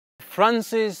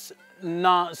Francis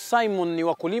na Simon ni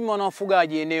wakulima na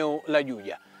wafugaji eneo la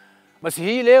Juja. Basi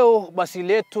hii leo basi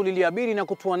letu liliabiri na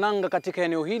kutua nanga katika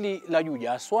eneo hili la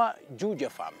Juja, haswa Juja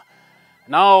Farm.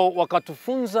 Nao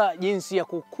wakatufunza jinsi ya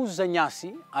kukuza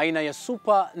nyasi aina ya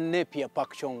Super Napier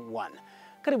Pakchong 1.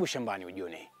 Karibu shambani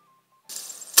ujione.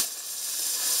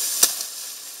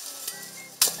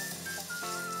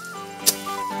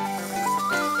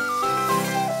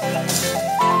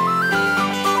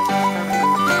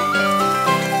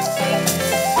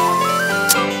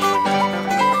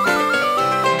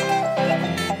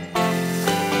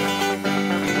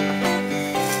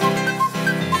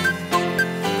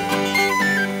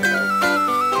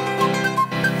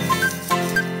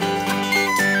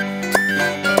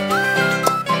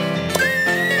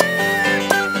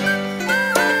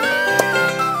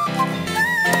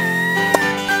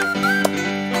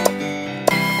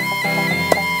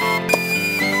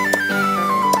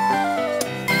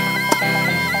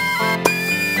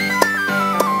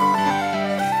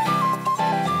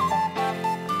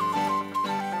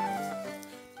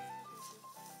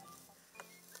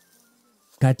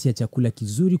 Kati ya chakula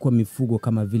kizuri kwa mifugo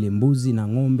kama vile mbuzi na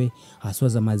ng'ombe haswa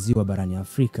za maziwa barani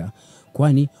Afrika,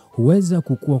 kwani huweza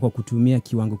kukua kwa kutumia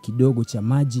kiwango kidogo cha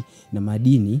maji na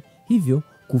madini, hivyo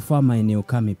kufaa maeneo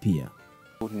kame pia.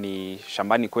 Ni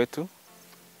shambani kwetu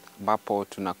ambapo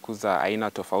tunakuza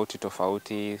aina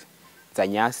tofauti za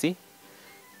nyasi,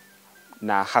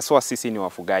 na haswa sisi ni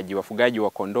wafugaji wa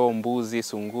kondoo, mbuzi,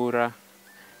 sungura,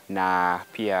 na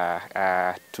pia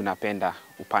tunapenda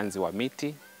upanzi wa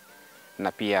miti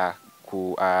na pia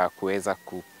kuweza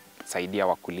kusaidia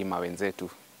wakulima wenzetu.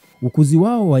 Ukuzi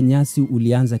wao wa nyasi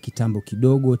ulianza kitambo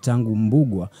kidogo tangu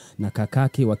mbugwa na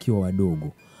kakake wakiwa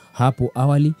wadogo. Hapo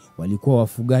awali walikuwa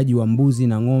wafugaji wa mbuzi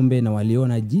na ng'ombe na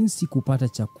waliona jinsi kupata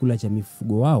chakula cha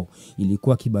mifugo wao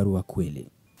ilikuwa kibarua kweli.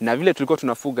 Na vile tulikuwa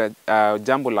tunafuga,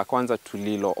 jambo la kwanza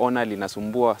tuliloona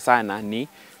linasumbua sana ni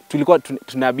tulikuwa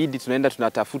tunabidi tunaenda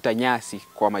tunatafuta nyasi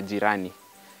kwa majirani.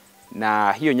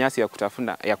 Na hiyo nyasi ya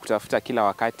kutafuta kila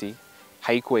wakati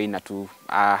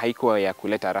haikuwa ya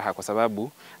kuleta raha, kwa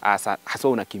sababu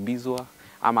haswa unakimbizwa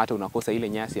ama hata unakosa ile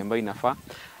nyasi ambayo inafaa.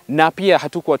 Na pia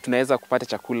hatukuwa tunaweza kupata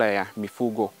chakula ya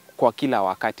mifugo kwa kila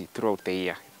wakati throughout the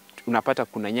year. Unapata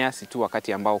kuna nyasi tu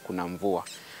wakati ambao kuna mvua.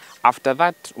 After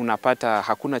that unapata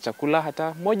hakuna chakula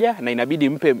hata moja, na inabidi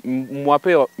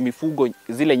mwape mifugo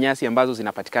zile nyasi ambazo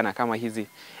zinapatikana kama hizi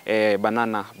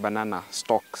banana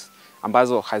stalks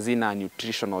ambazo hazina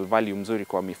nutritional value mzuri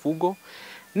kwa mifugo,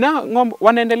 na ng'ombe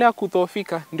wanaendelea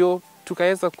kudhoofika. Ndio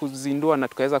tukaweza kuzindua na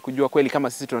tukaweza kujua kweli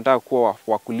kama sisi tunataka kuwa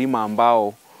wakulima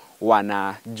ambao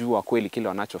wanajua kweli kile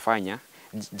wanachofanya.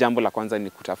 Jambo la kwanza ni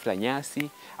kutafuta nyasi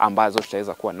ambazo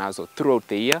tutaweza kuwa nazo throughout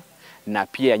the year, na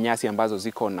pia nyasi ambazo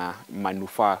ziko na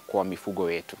manufaa kwa mifugo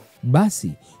wetu.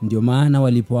 Basi ndio maana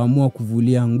walipoamua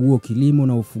kuvulia nguo kilimo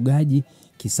na ufugaji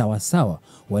kisawasawa,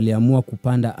 waliamua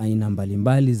kupanda aina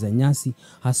mbalimbali za nyasi,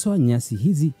 haswa nyasi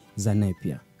hizi za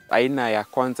Napier. Aina ya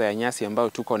kwanza ya nyasi ambayo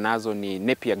tuko nazo ni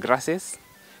Napier grasses.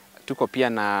 Tuko pia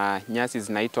na nyasi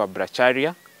zinaitwa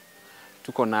bracharia.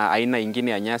 Tuko na aina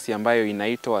ingine ya nyasi ambayo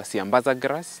inaitwa Siambaza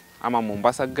grass ama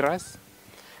Mombasa grass.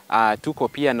 Tuko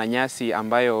pia na nyasi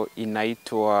ambayo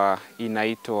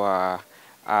inaitwa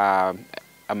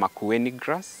Makueni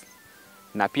grass.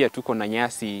 Na pia tuko na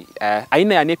nyasi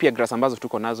aina ya Napier grass ambazo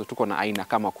tuko nazo, tuko na aina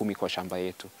kama 10 kwa shamba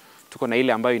yetu. Tuko na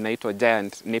ile ambayo inaitwa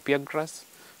Giant Napier grass,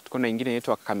 tuko na ingine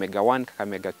inaitwa Kakamega 1,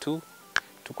 Kakamega 2,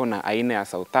 tuko na aina ya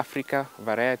South Africa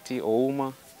variety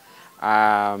Ouma,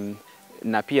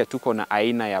 na pia tuko na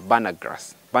aina ya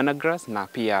Banana grass na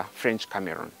pia French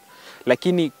Cameroon.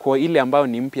 Lakini kwa ile ambayo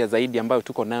ni mpya zaidi ambayo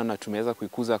tuko nayo na tumeweza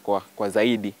kuikuza kwa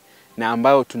zaidi, na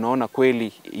ambayo tunaona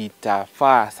kweli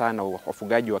itafaa sana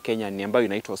wafugaji wa Kenya, ni ambayo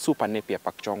inaitwa Super Napier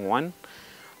Pakchong 1,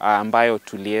 ambayo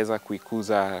tuliweza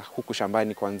kuikuza huku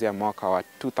shambani kuanzia mwaka wa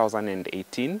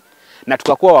 2018, na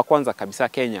tukakuwa wa kwanza kabisa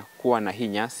Kenya kuwa na hii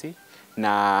nyasi,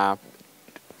 na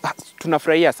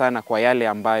tunafurahia sana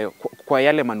kwa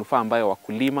yale manufaa ambayo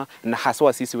wakulima na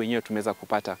haswa sisi wenyewe tumeweza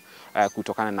kupata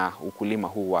kutokana na ukulima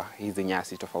huu wa hizi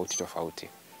nyasi tofauti.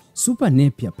 Super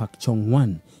Napier Pakchong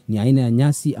 1 ni aina ya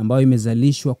nyasi ambayo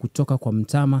imezalishwa kutoka kwa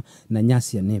mtama na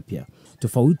nyasi ya Napier.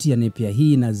 Tofauti ya Napier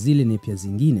hii na zile Napier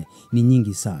zingine ni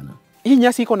nyingi sana. Hii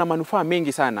nyasi iko na manufaa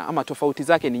mengi sana, ama tofauti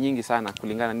zake ni nyingi sana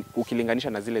ukilinganisha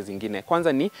na zile zingine.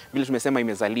 Kwanza ni vile tumesema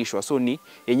imezalishwa, so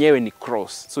yenyewe ni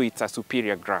cross, so it's a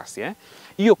superior grass, yeah?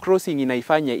 Hiyo crossing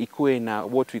inaifanya ikuwe na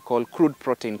what we call crude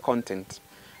protein content.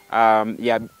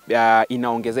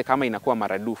 Inaongezeka kama inakuwa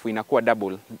maradufu, inakuwa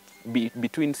double,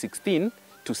 between 16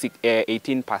 to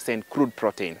 18% crude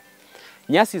protein.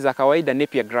 Nyasi za kawaida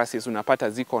Napier grasses unapata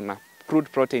ziko na crude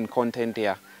protein content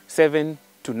ya 7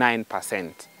 to 9%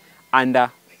 under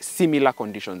similar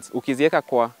conditions.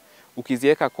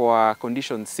 Ukiziweka kwa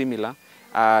conditions similar,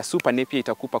 Super Napier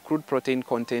itakupa crude protein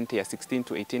content ya 16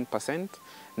 to 18%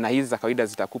 na hizi za kawaida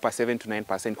zitakupa 7 to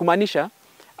 9%. Kumaanisha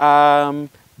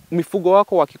mifugo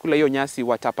wako wakikula hiyo nyasi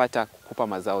watapata kukupa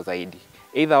mazao zaidi.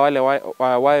 Either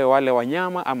wale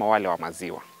wanyama ama wale wa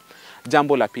maziwa.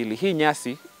 Jambo la pili, hii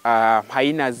nyasi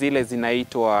haina zile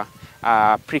zinaitwa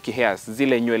pricky hairs,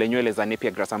 zile nywele za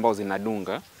Napier grass ambao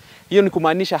zinadunga. Hiyo ni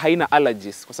kumaanisha haina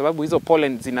allergies, kwa sababu hizo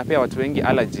pollen zinapea watu wengi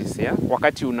allergies, ya?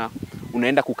 Wakati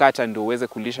unaenda kukata ndio uweze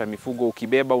kulisha mifugo,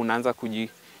 ukibeba unaanza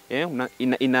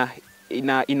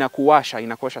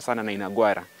inakuwasha sana na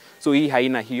inagwara. So hii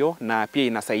haina hiyo, na pia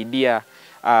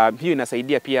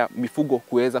inasaidia pia mifugo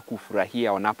kuweza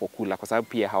kufurahia wanapokula, kwa sababu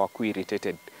pia hawakui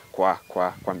irritated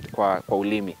kwa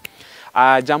ulimi.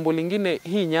 Jambo lingine,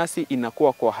 hii nyasi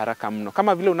inakuwa kwa haraka mno.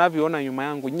 Kama vile unavyoona nyuma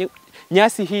yangu,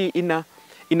 nyasi hii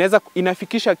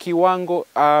inafikisha kiwango,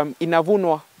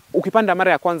 inavunwa ukipanda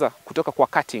mara ya kwanza kutoka kwa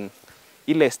cutting,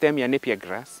 ile stem ya Napier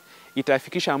grass,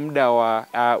 itafikisha muda wa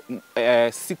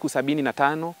siku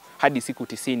 75 hadi siku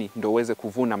 90 ndio uweze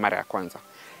kuvuna mara ya kwanza.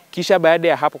 Kisha baada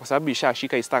ya hapo, kwa sababu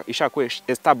ishakuwa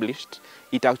established,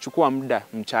 itachukua muda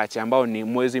mchache ambao ni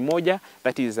mwezi moja,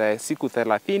 that is siku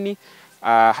 30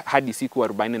 hadi siku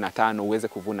 45 uweze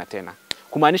kuvuna tena.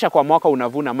 Kumaanisha kwa mwaka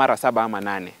unavuna mara 7 ama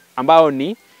 8, ambao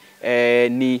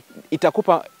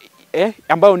itakupa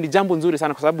ambao ni jambo nzuri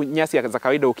sana, kwa sababu nyasi za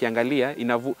kawaida ukiangalia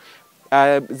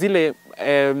zile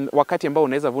wakati ambao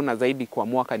unaweza vuna zaidi kwa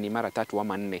mwaka ni mara 3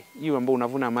 ama 4. Hiyo ambao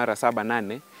unavuna mara 7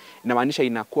 8 inamaanisha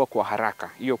inakuwa kwa haraka.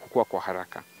 Hiyo kukua kwa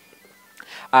haraka.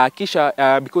 Kisha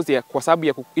kwa sababu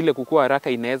ya ile kukua haraka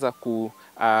inaweza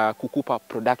kukupa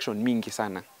production mingi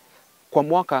sana. Kwa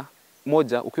mwaka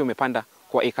moja ukiwa umepanda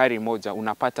kwa ekari moja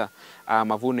unapata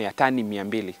mavuno ya tani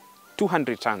 200,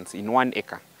 200 tons in 1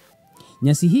 acre.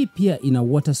 Nyasi hii pia ina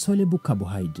water soluble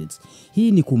carbohydrates.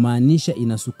 Hii ni kumaanisha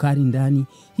ina sukari ndani,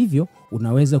 hivyo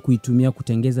unaweza kuitumia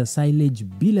kutengeza silage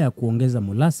bila ya kuongeza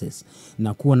molasses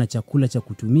na kuwa na chakula cha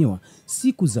kutumiwa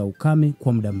siku za ukame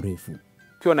kwa muda mrefu.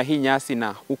 Ukiwa na hii nyasi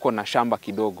na uko na shamba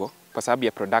kidogo, kwa sababu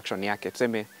ya production yake,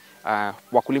 tuseme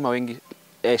wakulima wengi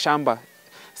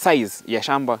size ya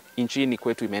shamba nchini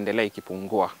kwetu imeendelea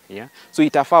ikipungua, yeah? So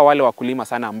itafaa wale wakulima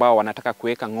sana ambao wanataka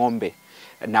kuweka ng'ombe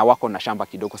na wako na shamba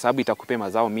kidogo, sababu itakupea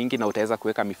mazao mingi na utaweza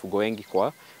kuweka mifugo wengi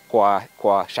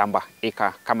kwa shamba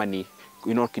acre, kama ni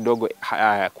kidogo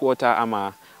quarter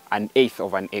ama an eighth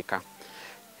of an acre.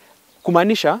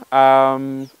 Kumaanisha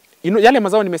yale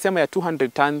mazao nimesema ya 200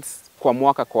 tons kwa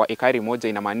mwaka kwa ekari moja,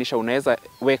 inamaanisha unaweza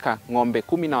weka ng'ombe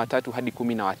 13 hadi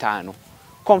 15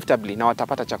 comfortably na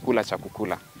watapata chakula cha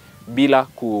kukula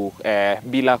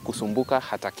bila kusumbuka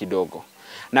hata kidogo.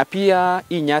 Na pia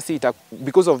hii nyasi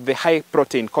because of the high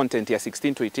protein content ya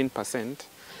 16 to 18%,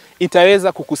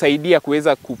 itaweza kukusaidia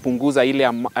kuweza kupunguza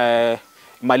ile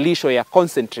malisho ya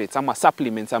concentrates ama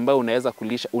supplements ambayo unaweza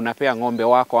kulisha, unapea ng'ombe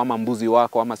wako ama mbuzi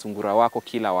wako ama sungura wako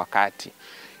kila wakati.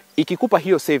 Ikikupa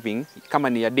hiyo saving kama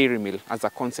ni ya dairy meal as a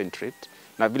concentrate,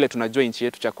 na vile tunajua nchi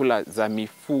yetu chakula za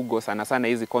mifugo sana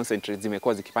hizi concentrates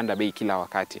zimekuwa zikipanda bei kila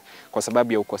wakati kwa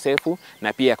sababu ya ukosefu,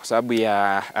 na pia kwa sababu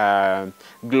ya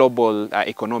global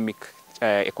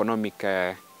economic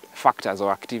factors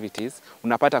or activities.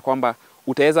 Unapata kwamba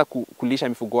utaweza kulisha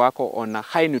mifugo wako on a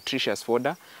high nutritious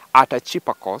fodder at a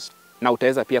cheaper cost, na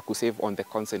utaweza pia kusave on the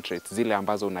concentrates zile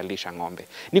ambazo unalisha ng'ombe.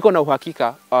 Niko na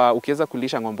uhakika ukiweza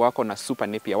kulisha ng'ombe wako na Super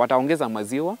Napier wataongeza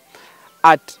maziwa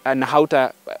na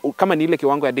kama ni ile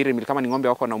kiwango ya dairy meal, kama ni ng'ombe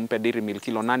wako na umpe dairy meal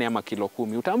kilo 8 ama kilo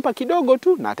 10, utampa kidogo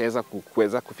tu na ataweza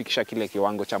kuweza kufikisha kile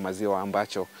kiwango cha maziwa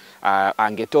ambacho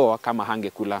angetoa kama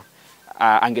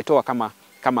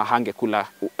hangekula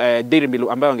dairy meal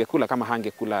ambayo angekula kama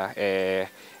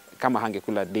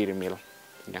hangekula dairy meal.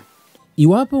 Yeah.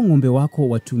 Iwapo ng'ombe wako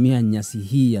watumia nyasi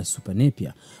hii ya Super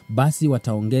Napier, basi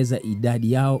wataongeza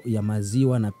idadi yao ya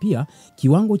maziwa na pia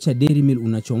kiwango cha dairy meal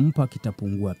unachompa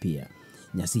kitapungua pia.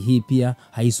 Nyasi hii pia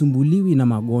haisumbuliwi na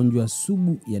magonjwa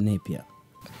sugu ya Napier.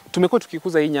 Tumekuwa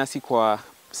tukikuza hii nyasi kwa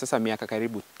sasa miaka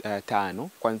karibu 5,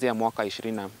 kuanzia mwaka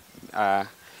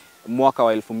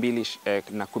wa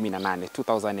 2018,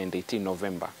 2018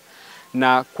 November.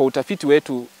 Na kwa utafiti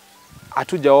wetu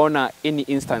hatujaona any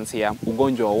instance ya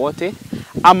ugonjwa wowote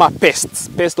ama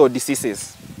pest or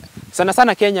diseases.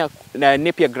 Sana Kenya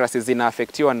Napier grasses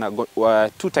zinaafektiwa na 2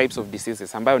 types of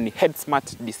diseases, ambayo ni head smut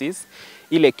disease,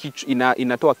 ile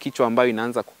inatoa kichwa ambayo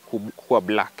inaanza kuwa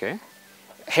black,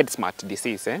 head smut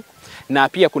disease, na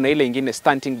pia kuna ile ingine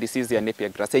stunting disease ya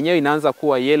Napier grass. Yenyewe inaanza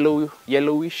kuwa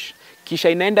yellowish, kisha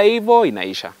inaenda hivyo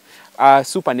inaisha.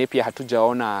 Super Napier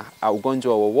hatujaona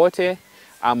ugonjwa wowote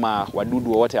ama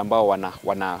wadudu wowote ambao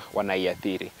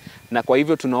wanaiathiri. Na kwa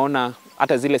hivyo tunaona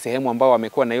hata zile sehemu ambao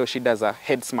wamekuwa na hiyo shida za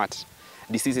head smut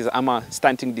diseases ama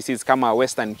stunting disease kama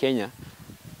Western Kenya,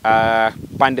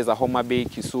 pande za Homa Bay,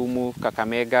 Kisumu,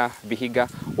 Kakamega, Vihiga,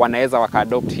 wanaweza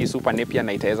waka-adopt hii Super Napier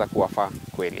na itaweza kuwafaa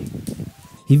kweli.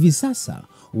 Hivi sasa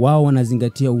wao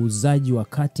wanazingatia uuzaji wa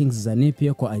cuttings za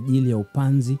Napier kwa ajili ya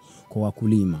upanzi kwa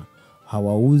wakulima.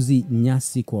 Hawauzi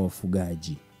nyasi kwa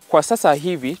wafugaji. Kwa sasa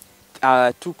hivi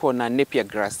tuko na Napier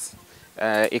grass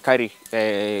ekari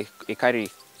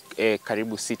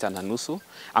karibu 6.5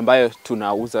 ambayo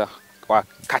tunauza kwa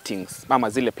cuttings ama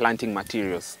zile planting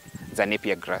materials za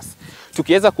Napier grass.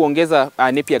 Tukiweza kuongeza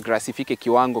Napier grass ifike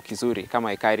kiwango kizuri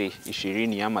kama ekari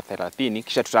 20 ama 30,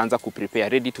 kisha tutaanza kuprepare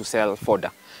ready to sell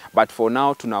fodder. But for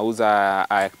now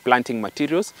tunauza planting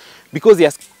materials because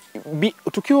yes,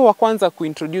 tukiwa wa kwanza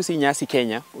kuintroduce nyasi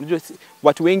Kenya, unajua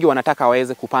watu wengi wanataka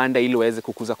waweze kupanda ili waweze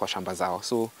kukuza kwa shamba zao.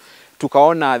 So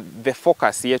tukaona the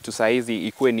focus yetu saizi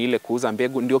ikuwe ni ile kuuza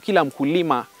mbegu, ndio kila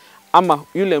mkulima ama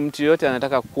yule mtu yote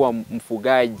anataka kuwa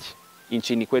mfugaji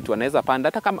nchini kwetu anaweza panda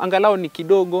hata kama angalau ni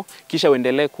kidogo, kisha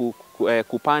uendelee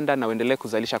kupanda na uendelee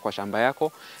kuzalisha kwa shamba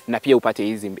yako na pia upate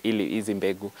hizi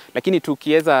mbegu. Lakini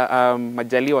tukiweza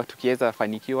majaliwa, tukiweza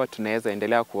fanikiwa, tunaweza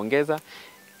endelea kuongeza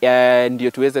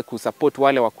ndio tuweze kusupport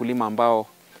wale wakulima ambao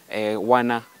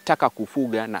wanataka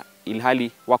kufuga na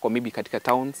ilhali wako maybe katika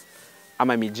towns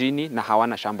ama mijini na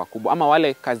hawana shamba kubwa, ama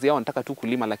wale kazi yao wanataka tu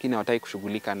kulima lakini hawataki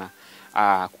kushughulika na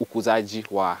ukuzaji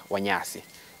wa nyasi.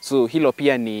 So hilo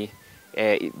pia ni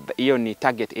hiyo ni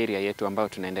target area yetu ambayo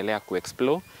tunaendelea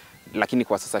kuexplore, lakini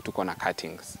kwa sasa tuko na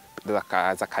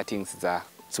cuttings za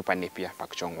Super Napier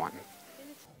Pakchong 1.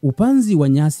 Upanzi wa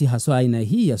nyasi haswa aina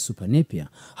hii ya Super Napier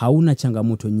hauna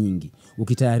changamoto nyingi.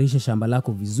 Ukitayarisha shamba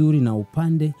lako vizuri na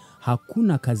upande,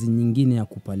 hakuna kazi nyingine ya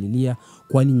kupalilia,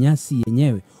 kwani nyasi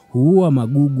yenyewe huua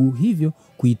magugu, hivyo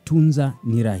kuitunza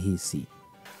ni rahisi.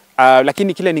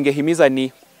 Lakini kile ningehimiza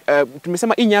ni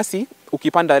tumesema hii nyasi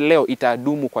ukipanda leo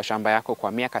itadumu kwa shamba yako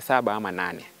kwa miaka 7 ama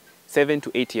 8, 7 to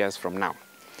 8 years from now.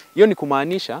 Hiyo ni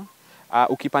kumaanisha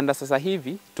ukipanda sasa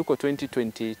hivi tuko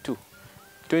 2022,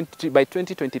 by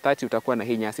 2030 utakuwa na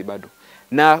hii nyasi bado.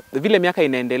 Na vile miaka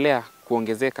inaendelea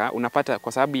kuongezeka, unapata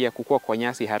kwa sababu ya kukua kwa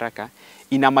nyasi haraka,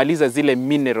 inamaliza zile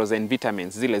minerals and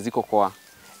vitamins zile ziko kwa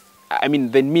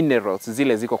the minerals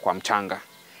zile ziko kwa mchanga.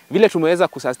 Vile tumeweza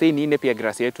kusustain hii Napier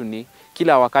grass yetu ni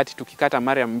kila wakati tukikata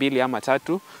mara 2 ama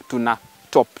 3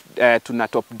 tuna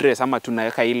top dress ama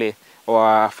tunaweka ile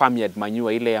farmyard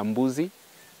manure ile ya mbuzi,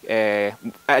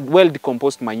 well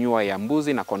decomposed manure ya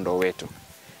mbuzi na kondoo wetu.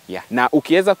 Yeah. Na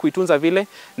ukiweza kuitunza vile,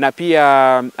 na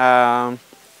pia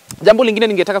jambo lingine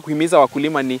ningetaka kuhimiza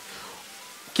wakulima ni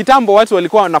kitambo watu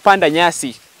walikuwa wanapanda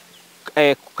nyasi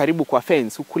karibu kwa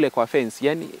fence, kule kwa fence,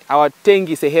 yani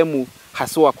hawatengi sehemu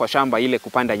haswa kwa shamba ile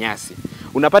kupanda nyasi.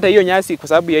 Unapata hiyo nyasi kwa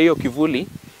sababu ya hiyo kivuli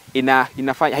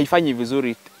haifanyi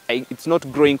vizuri, it's not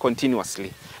growing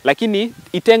continuously. Lakini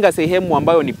itenga sehemu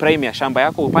ambayo ni prime ya shamba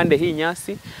yako, upande hii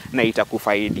nyasi na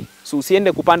itakufaidi. So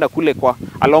usiende kupanda kule kwa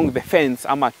along the fence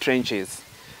ama trenches.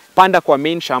 Panda kwa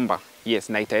main shamba, yes,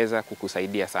 na itaweza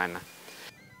kukusaidia sana.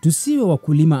 Tusiwe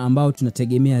wakulima ambao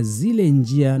tunategemea zile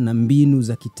njia na mbinu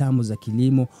za kitambo za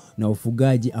kilimo na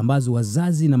ufugaji ambazo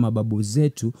wazazi na mababu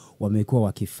zetu wamekuwa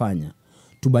wakifanya.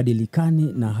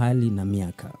 Tubadilikane na hali na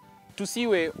miaka.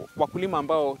 Tusiwe wakulima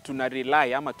ambao tuna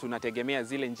rely ama tunategemea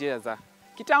zile njia za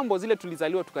kitambo zile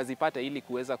tulizaliwa tukazipata ili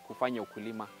kuweza kufanya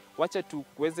ukulima. Wacha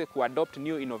tuweze kuadopt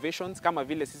new innovations kama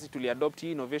vile sisi tuliadopt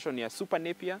hii innovation ya Super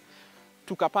Napier.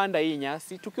 Tukapanda hii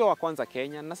nyasi tukiwa wa kwanza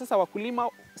Kenya, na sasa wakulima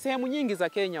sehemu nyingi za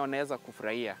Kenya wanaweza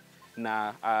kufurahia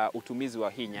na utumizi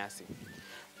wa hii nyasi.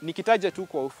 Nikitaja tu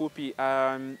kwa ufupi,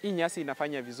 hii nyasi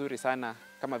inafanya vizuri sana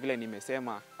kama vile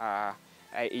nimesema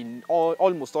in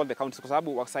almost all the counties, kwa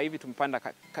sababu sasa hivi tumepanda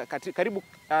karibu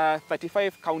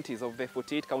 35 counties of the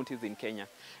 48 counties in Kenya.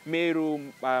 Meru,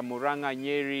 Murang'a,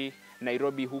 Nyeri,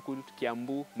 Nairobi huku,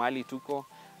 Kiambu, mahali tuko,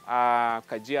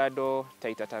 Kajiado,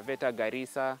 Taita Taveta,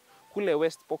 Garissa, kule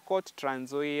West Pokot, Trans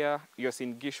Nzoia,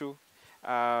 Uasin Gishu,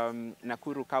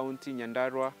 Nakuru County,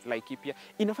 Nyandarua, Laikipia.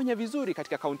 Inafanya vizuri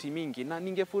katika kaunti mingi, na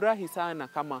ningefurahi sana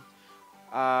kama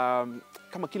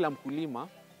kila mkulima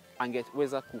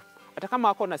angeweza hata kama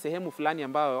ako na sehemu fulani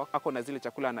ambayo ako na zile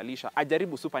chakula analisha,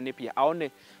 ajaribu Super Napier,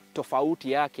 aone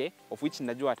tofauti yake, of which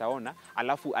najua ataona,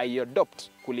 alafu adopt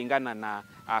kulingana na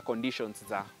conditions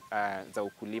za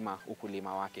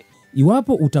ukulima wake.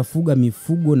 Iwapo utafuga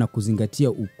mifugo na kuzingatia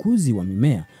ukuzi wa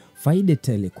mimea, faida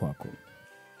tele kwako.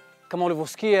 Kama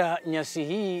ulivyosikia, nyasi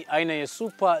hii aina ya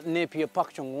Super Napier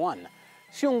Pakchong 1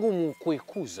 sio ngumu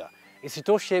kuikuza.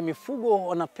 Isitoshe, mifugo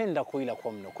wanapenda kuila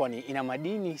kwa mno, kwani ina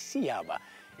madini si haba,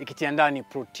 ikitia ndani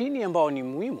protini ambayo ni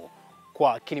muhimu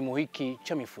kwa kilimo hiki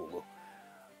cha mifugo.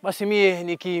 Basi mie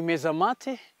nikimeza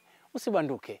mate,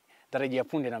 usibanduke, tarajia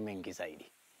punde na mengi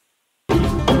zaidi.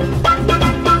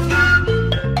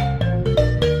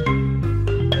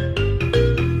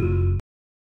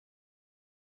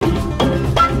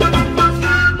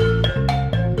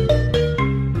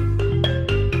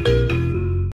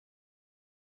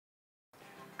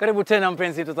 Karibu tena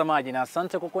mpenzi mtazamaji, na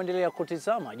asante kwa kuendelea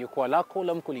kutizama jukwaa lako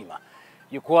la mkulima,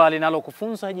 jukwaa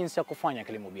linalokufunza jinsi ya kufanya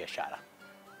kilimo biashara.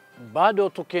 Bado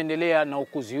tukiendelea na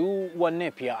ukuzi huu wa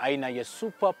Napier aina ya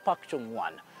Super Pakchong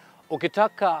 1.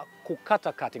 Ukitaka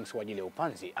kukata cuttings kwa ajili ya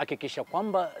upanzi, hakikisha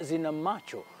kwamba zina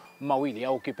macho mawili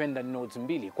au ukipenda nodes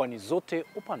mbili, kwani zote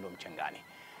upande wa mchangani.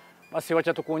 Basi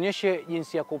wacha tukuonyeshe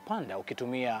jinsi ya kupanda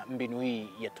ukitumia mbinu hii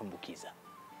ya tumbukiza.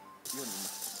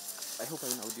 I hope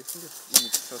I'm audio. Let me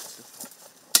talk to.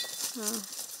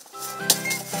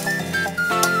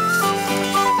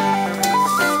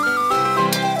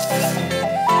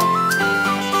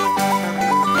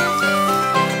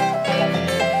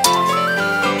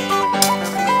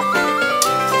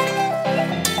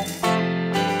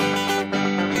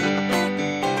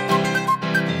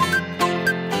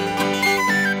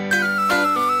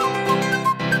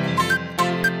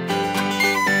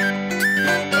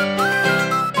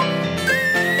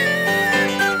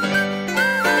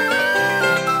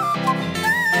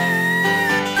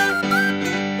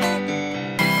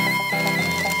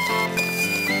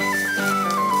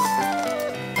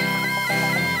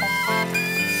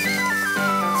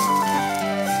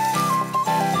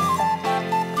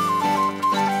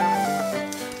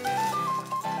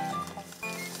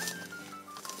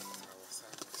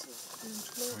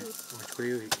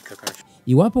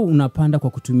 Iwapo unapanda kwa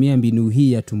kutumia mbinu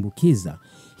hii ya tumbukiza,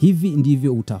 hivi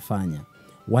ndivyo utafanya.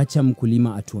 Wacha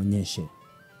mkulima atuonyeshe.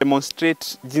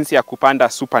 Demonstrate jinsi ya kupanda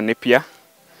Super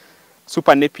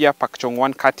Napier Pakchong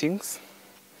 1 cuttings.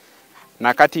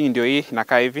 Na cutting ndio hii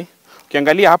inakaa hivi.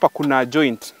 Ukiangalia hapa kuna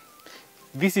joint.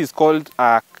 This is called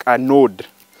a node.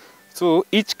 So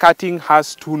each cutting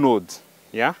has 2 nodes,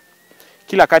 yeah?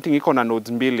 Kila cutting iko na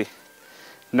nodes mbili.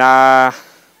 Na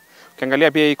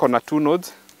ukiangalia pia iko na 2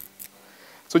 nodes.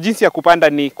 So jinsi ya kupanda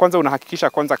ni kwanza unahakikisha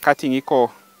kwanza cutting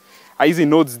iko hizi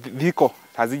nodes ziko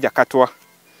hazijakatwa,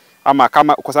 ama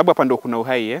kama kwa sababu hapa ndio kuna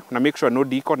uhai, una make sure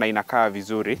node iko na inakaa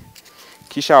vizuri.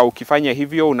 Kisha ukifanya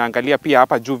hivyo unaangalia pia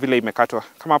hapa juu vile imekatwa.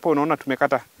 Kama hapo unaona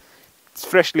tumekata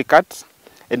freshly cut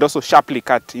and also sharply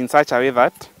cut in such a way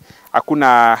that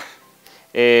hakuna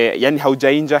yani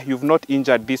haujainja, you've not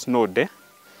injured this node.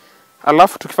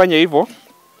 Alafu tukifanya hivyo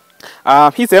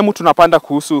hii sehemu tunapanda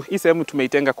kuhusu, hii sehemu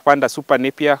tumeitenga kupanda Super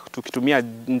Napier tukitumia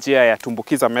njia ya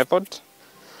tumbukiza method.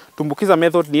 Tumbukiza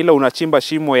method ni ile unachimba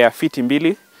shimo ya fiti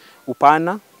 2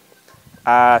 upana,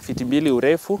 fiti 2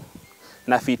 urefu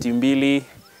na fiti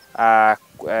 2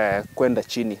 kwenda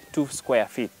chini, 2 square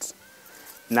feet.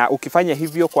 Na ukifanya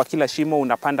hivyo kwa kila shimo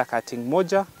unapanda cutting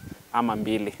moja ama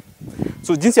 2.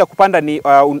 So jinsi ya kupanda ni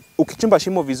ukichimba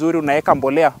shimo vizuri unaweka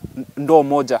mbolea ndoo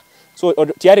moja. So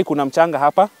tayari kuna mchanga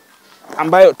hapa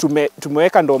ambayo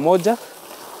tumeweka ndoo moja,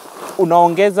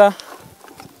 unaongeza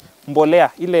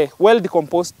mbolea ile well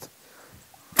decomposed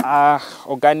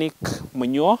organic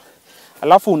manure,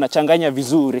 alafu unachanganya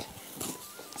vizuri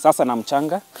sasa na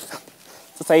mchanga.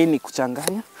 Sasa hii ni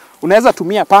kuchanganya, unaweza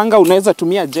tumia panga, unaweza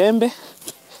tumia jembe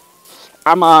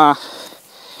ama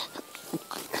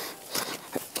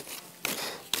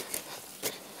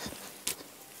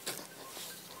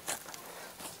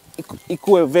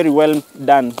ikuwe very well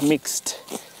done mixed.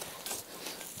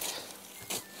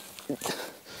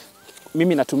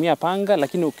 Mimi natumia panga,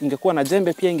 lakini ungekuwa na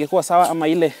jembe pia ingekuwa sawa, ama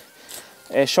ile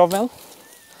shovel.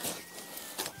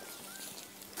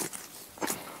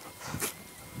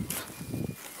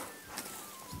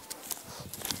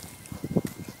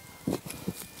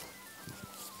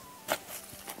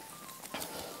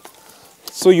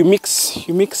 So you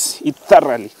mix it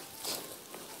thoroughly.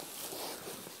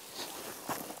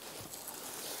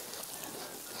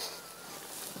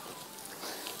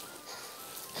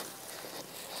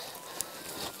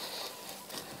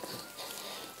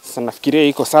 Sasa nafikiria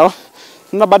iko sawa.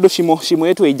 Na bado shimo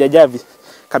yetu haijajavi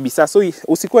kabisa. So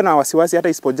usikuwe na wasiwasi, hata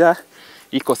isipojaa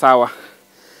iko sawa.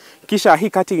 Kisha hii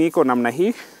cutting iko namna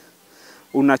hii.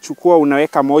 Unachukua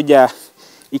unaweka moja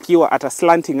ikiwa at a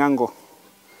slanting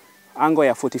angle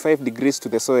ya 45 degrees to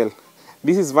the soil.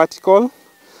 This is vertical,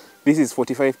 this is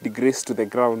 45 degrees to the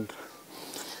ground.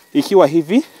 Ikiwa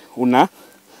hivi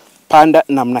unapanda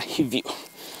namna hivyo.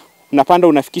 Unapanda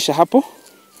unafikisha hapo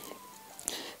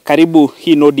karibu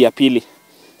hii node ya pili.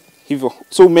 hivyo.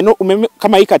 So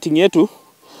kama hii cutting yetu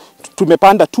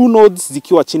tumepanda 2 nodes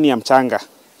zikiwa chini ya mchanga.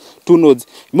 2 nodes.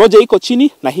 Moja iko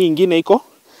chini na hii ingine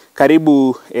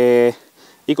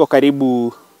iko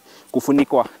karibu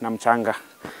kufunikwa na mchanga.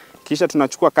 Kisha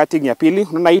tunachukua cutting ya pili.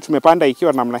 Unaona hii tumepanda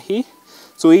ikiwa namna hii.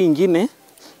 So hii ingine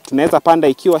tunaweza panda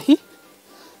ikiwa hii.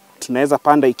 Tunaweza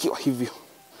panda ikiwa hivyo.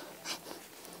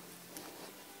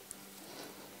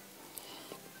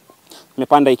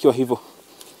 Tumepanda ikiwa hivyo.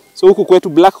 So huku kwetu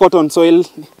black cotton soil,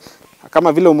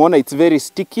 kama vile umeona, it's very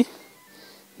sticky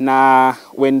na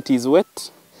when it is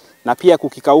wet, na pia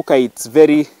kukikauka it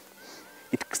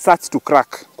starts to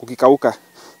crack kukikauka.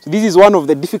 So this is one of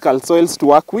the difficult soils to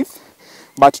work with,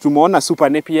 but tumeona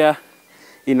Super Napier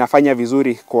inafanya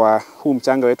vizuri kwa huu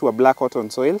mchanga wetu wa black cotton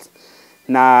soils,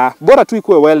 na bora tu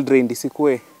ikuwe well drained,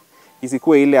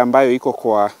 isikuwe ile ambayo iko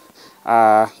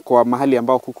kwa mahali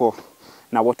ambao kuko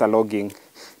na waterlogging.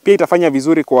 Pia itafanya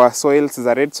vizuri kwa soils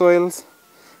za red soils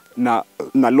na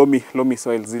loamy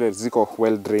soils zile ziko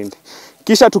well drained.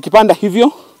 Kisha tukipanda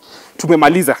hivyo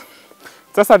tumemaliza.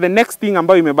 Sasa the next thing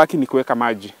ambayo imebaki ni kuweka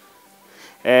maji.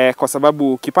 Kwa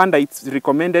sababu kipanda it's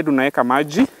recommended unaweka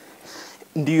maji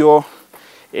ndio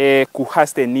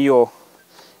kuhasten hiyo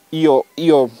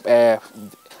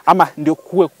ama ndio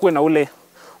kuwe na ule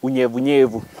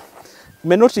unyevunyevu.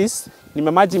 Notice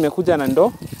maji imekuja na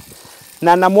ndoo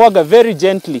na namwaga very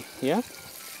gently, yeah?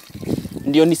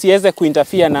 Ndio nisiweze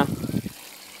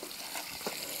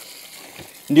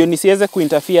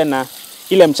kuinterfere na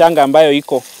ile mchanga ambayo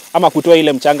iko, ama kutoa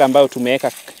ile mchanga ambayo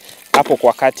tumeweka hapo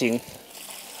kwa cutting.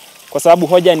 Kwa sababu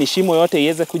hoja ni shimo yote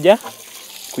iweze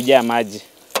kujaa maji.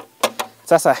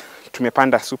 Sasa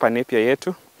tumepanda Super Napier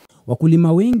yetu.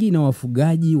 Wakulima wengi na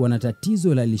wafugaji wana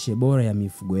tatizo la lishe bora ya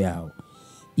mifugo yao.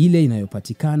 Ile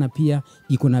inayopatikana pia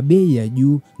iko na bei ya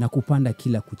juu na kupanda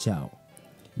kila kuchao.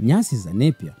 Nyasi za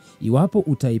Napier, iwapo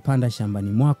utaipanda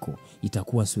shambani mwako,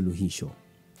 itakuwa suluhisho.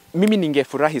 Mimi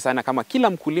ningefurahi sana kama kila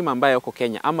mkulima ambaye yuko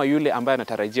Kenya ama yule ambaye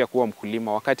anatarajia kuwa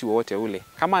mkulima wakati wowote ule,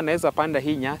 kama anaweza panda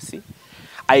hii nyasi,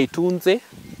 aitunze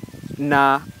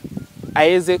na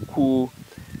aweze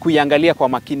kuiangalia kwa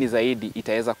makini zaidi,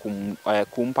 itaweza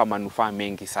kumpa manufaa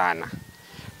mengi sana.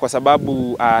 Kwa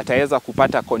sababu ataweza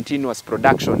kupata continuous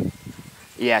production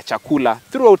ya chakula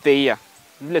throughout the year.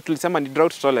 Vile tulisema ni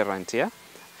drought tolerant, yeah?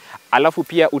 Alafu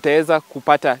pia utaweza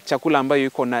kupata chakula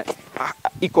ambayo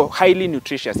iko highly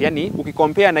nutritious. Yani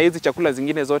ukikompare na hizi chakula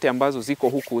zingine zote ambazo ziko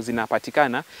huku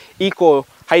zinapatikana, iko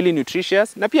highly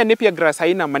nutritious. Na pia Napier grass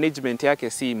haina management yake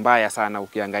si mbaya sana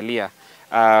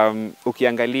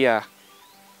ukiangalia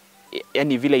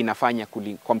yani vile inafanya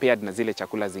compared na zile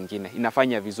chakula zingine.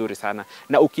 Inafanya vizuri sana.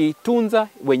 Na ukitunza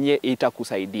wenye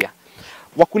itakusaidia.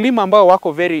 Wakulima ambao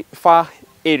wako very far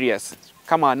areas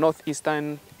kama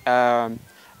northeastern,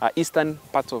 eastern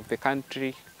parts of the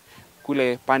country,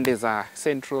 kule pande za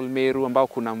Central Meru ambao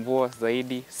kuna mvua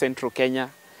zaidi, Central Kenya,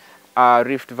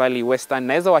 Rift Valley, Western,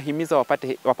 naweza wahimiza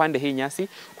wapande hii nyasi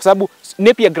kwa sababu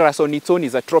Napier grass on its own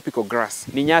is a tropical grass.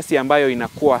 Ni nyasi ambayo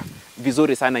inakuwa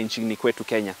vizuri sana nchini kwetu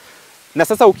Kenya. Na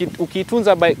sasa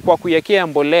ukitunza kwa kuiwekea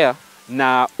mbolea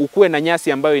na ukue na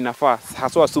nyasi ambayo inafaa,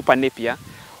 haswa Super Napier,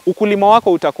 ukulima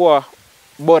wako utakuwa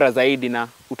bora zaidi na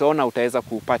utaona utaweza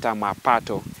kupata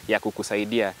mapato ya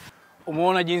kukusaidia.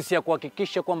 Umeona jinsi ya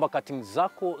kuhakikisha kwamba cutting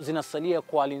zako zinasalia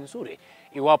kwa hali nzuri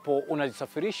iwapo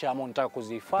unazisafirisha ama unataka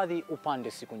kuzihifadhi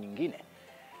upande siku nyingine.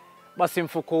 Basi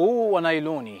mfuko huu wa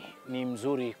nailoni ni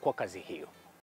mzuri kwa kazi hiyo.